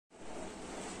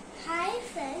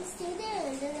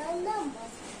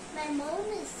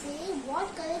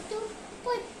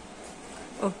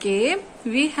Okay,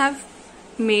 we have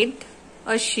made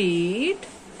a sheet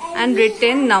and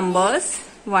written numbers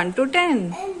 1 to 10.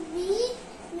 And we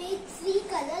made 3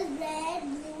 colors, red,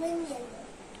 blue and yellow.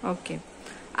 Okay,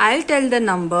 I'll tell the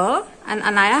number and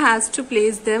Anaya has to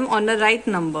place them on the right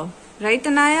number. Right,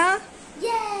 Anaya?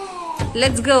 Yeah!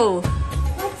 Let's go.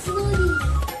 But slowly.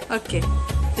 Okay,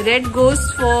 red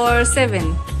goes for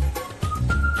 7.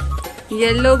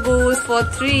 Yellow goes for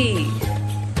 3.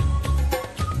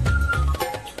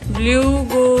 Blue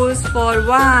goes for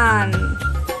 1.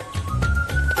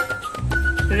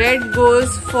 Red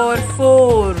goes for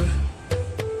 4.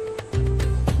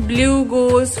 Blue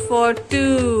goes for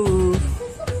 2.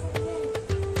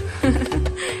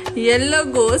 Yellow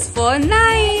goes for 9.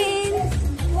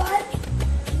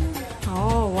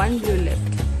 Oh, 1 blue left.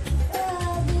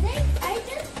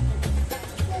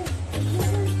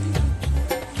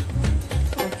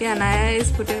 Okay, Anaya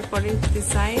is putting according to the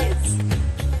sides.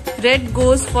 Red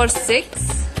goes for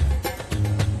 6.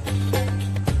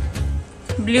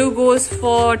 Blue goes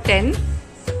for 10.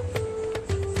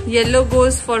 Yellow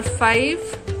goes for 5.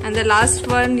 And the last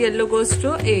one, yellow goes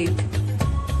to 8.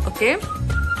 Okay.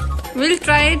 We'll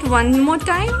try it one more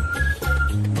time.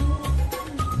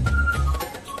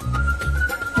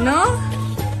 No?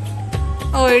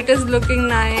 Oh, it is looking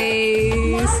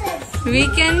nice. We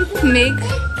can make...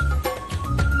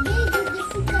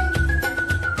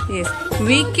 Yes,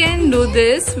 we can do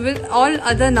this with all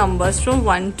other numbers from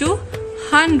 1 to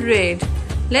 100.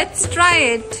 Let's try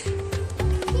it.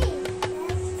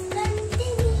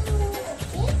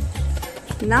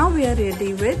 Now we are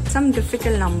ready with some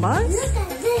difficult numbers. Look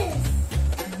at this.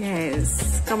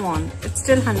 Yes, come on, it's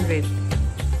still 100.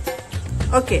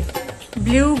 Okay,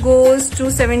 blue goes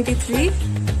to 73.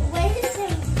 Where is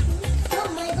 73? Oh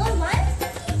my god, why is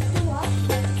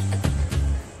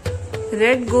it?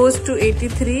 Red goes to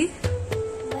 83.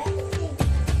 Where is it?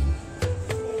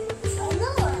 Oh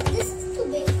no, this is too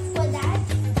big for that.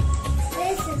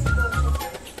 This is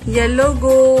perfect. Yellow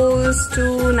goes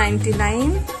to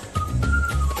 99.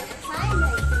 Hi,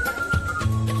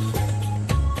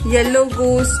 99. Yellow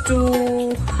goes to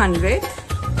 100.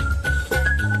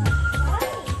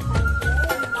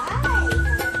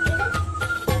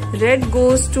 Red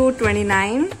goes to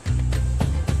 29.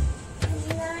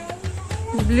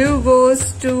 Blue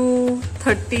goes to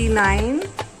 39.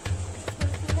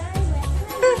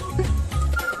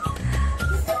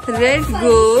 Red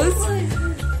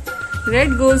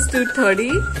goes to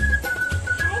 30.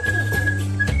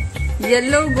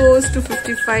 Yellow goes to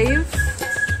 55.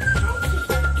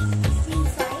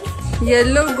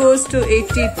 Yellow goes to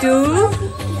 82.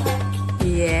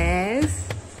 Yes.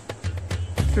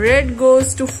 Red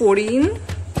goes to 14.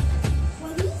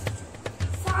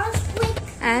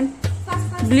 And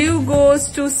blue goes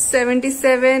to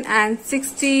 77 and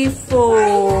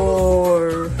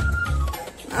 64.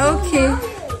 Okay.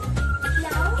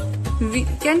 We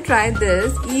can try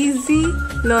this easy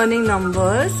learning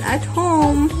numbers at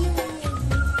home.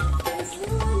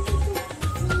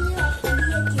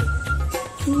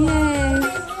 Yes.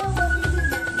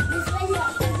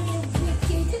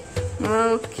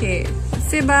 Okay.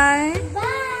 Say bye. Bye.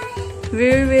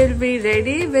 We will be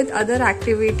ready with other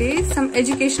activities, some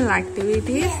educational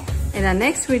activities. Yes. In our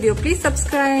next video, please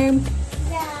subscribe.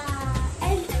 Yeah.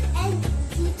 And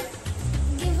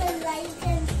give a like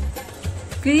and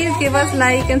Please give us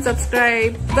like and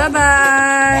subscribe. Bye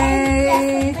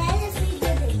bye.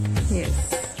 yes. Yes.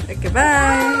 Okay,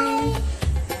 bye.